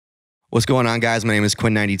What's going on, guys? My name is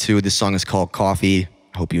Quinn XCII. This song is called Coffee.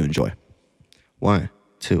 I hope you enjoy. 1,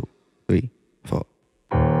 2, 3, 4.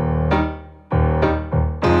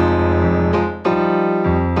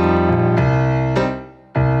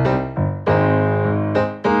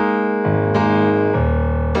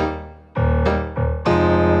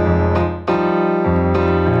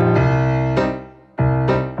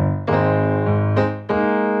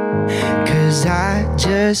 'Cause I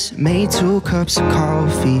just made 2 cups of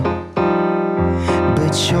coffee,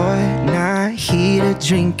 but you're not here to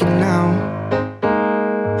drink it now.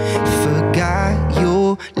 Forgot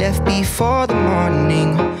you left before the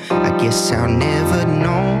morning. I guess I'll never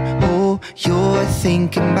know who you're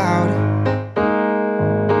thinking about.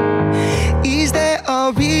 Is there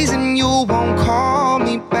a reason you won't call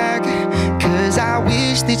me back? 'Cause I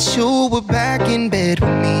wish that you were back in bed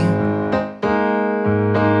with me.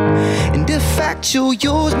 And the fact you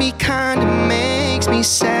use me kinda makes me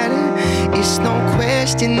sad. It's no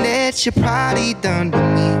question that you're probably done with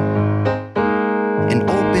me. And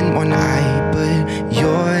open one eye, but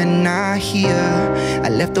you're not here. I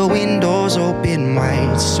left the windows open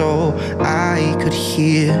wide so I could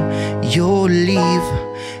hear you leave.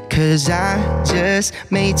 'Cause I just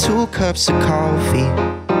made 2 cups of coffee,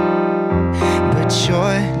 but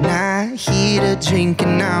you're not here to drink it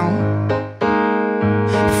now.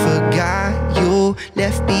 Forgot you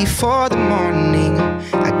left before the morning.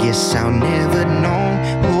 I guess I'll never know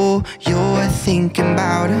who you're thinking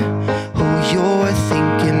about. Who you're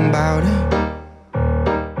thinking about.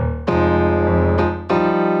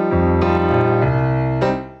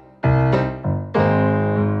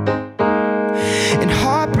 And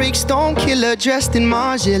heartbreaks don't kill her, dressed in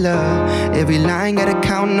Margiela. Every line gotta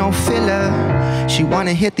count, no filler. She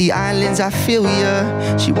wanna hit the islands, I feel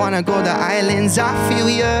ya. She wanna go the islands, I feel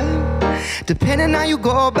ya. Depending how you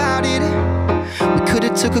go about it, we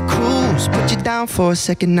could've took a cruise. Put you down for a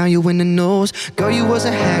second, now you in the news. Girl, you was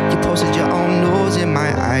a hack, you posted your own news in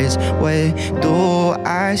my eyes. Where do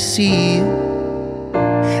I see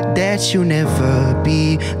that you never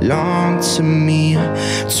belong to me?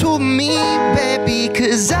 To me, baby,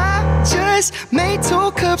 'cause I just made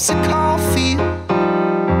 2 cups of coffee,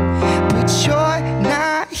 but you're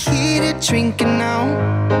not here to drink it now.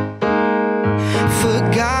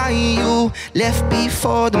 Forgot you left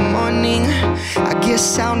before the morning. I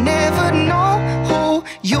guess I'll never know who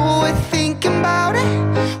you were thinking about it.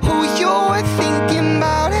 Who you were thinking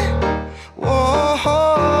about it. Whoa, whoa,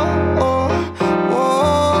 whoa,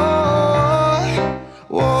 whoa,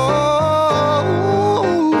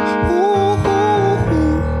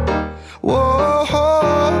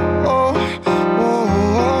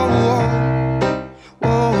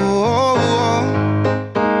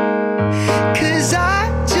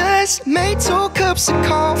 made 2 cups of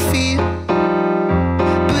coffee,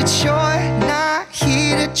 but you're not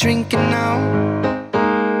here to drink it now.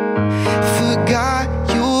 Forgot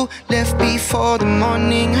you left before the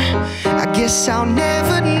morning. I guess I'll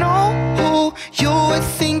never know who you were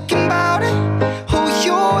thinking about it. Who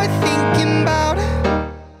you were thinking about it.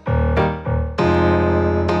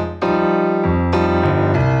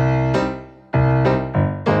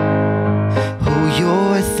 Who you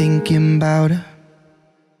were thinking about it.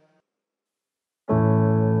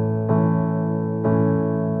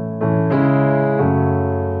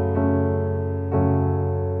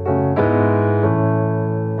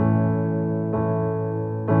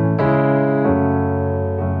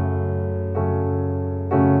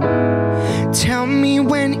 Tell me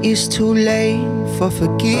when it's too late for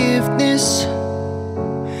forgiveness.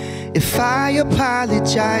 If I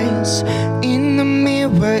apologize, in the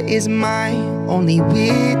mirror is my only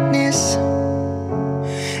witness,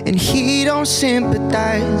 and he don't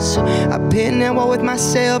sympathize. I've been at war with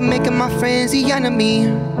myself, making my friends the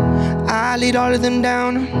enemy. I lead all of them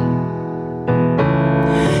down,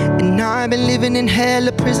 and now I've been living in hell,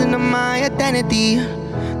 a prison of my identity.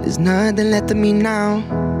 There's nothing left of me now.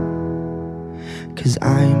 'Cause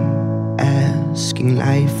I'm asking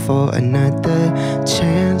life for another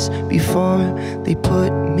chance before they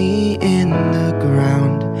put me in the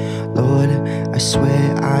ground. Lord, I swear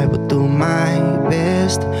I will do my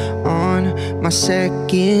best on my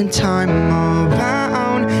second time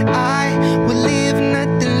around. I will live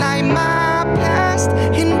nothing like my past,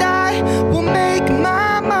 and I will make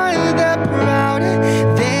my mother proud.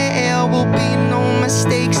 There will be no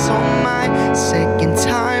mistakes on my second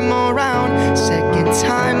time around. Second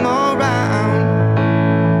time around.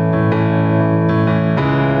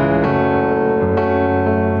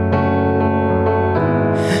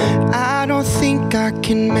 I don't think I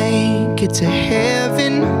can make it to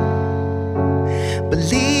heaven.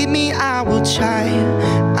 Believe me, I will try.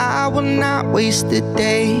 I will not waste a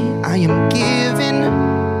day. I am giving,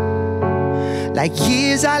 like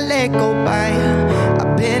years I let go by.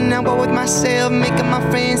 I've been at war with myself, making my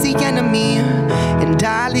friends the enemy, and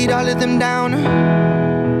I lead all of them down.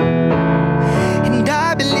 And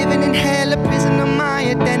I've been living in hell, a prison of my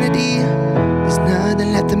identity. There's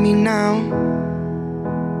nothing left of me now,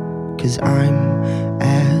 'cause I'm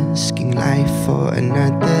asking life for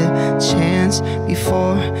another chance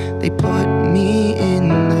before they put me in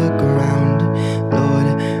the ground. Lord,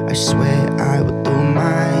 I swear I will do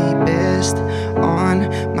my best on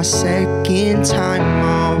my second time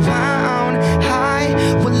around. I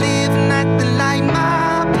will live nothing like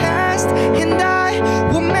my past, and I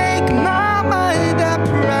will make my mother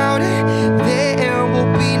proud. There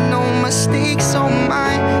will be no mistakes on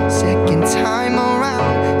my second time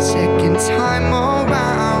around, second time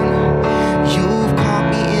around. You've caught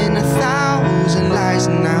me in 1,000 lies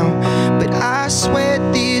now, but I swear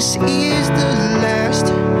this is the last.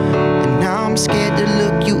 And now I'm scared to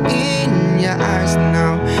look you in your eyes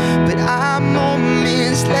now, but our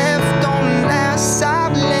moments left don't last.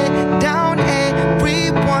 I've let down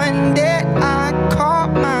everyone that I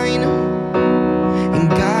caught mine, and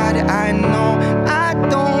God, I know I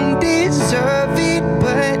don't deserve it,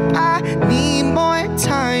 but I need more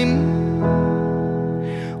time.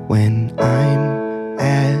 When I'm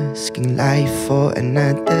asking life for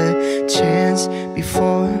another chance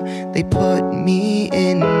before they put me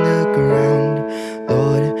in the ground,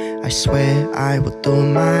 Lord, I swear I will do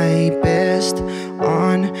my best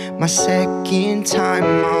on my second time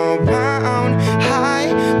around. I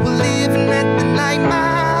will live nothing like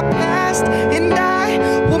my past, and I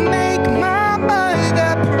will make my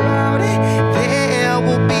mother proud. There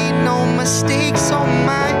will be no mistakes on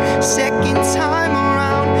my second time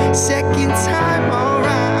around, second time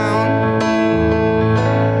around.